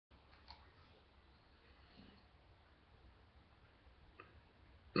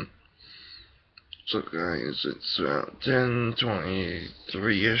So guys, it's about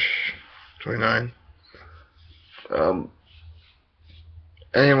 10:23-ish, 29.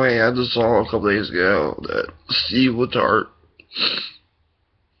 Anyway, I just saw a couple days ago that Steve Letarte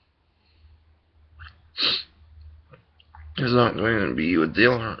is not going to be with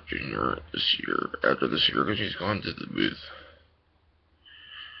Dale Earnhardt Jr. this year, after this year, because he's gone to the booth.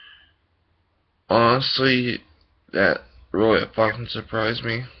 Honestly, that really fucking surprised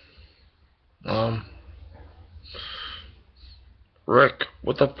me. Rick,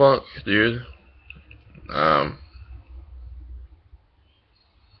 what the fuck, dude?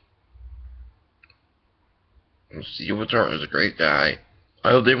 Steve Letarte is a great guy.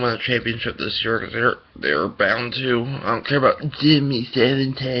 I hope they win a championship this year, because they're bound to. I don't care about Jimmy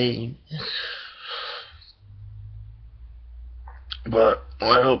 17. But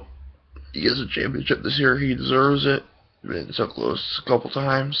I hope he gets a championship this year. He deserves it. Been so close a couple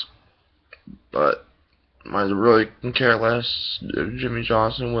times. But I really can care less if Jimmy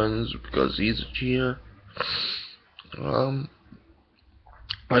Johnson wins, because he's a cheater. I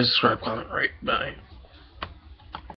subscribe, comment, right, bye.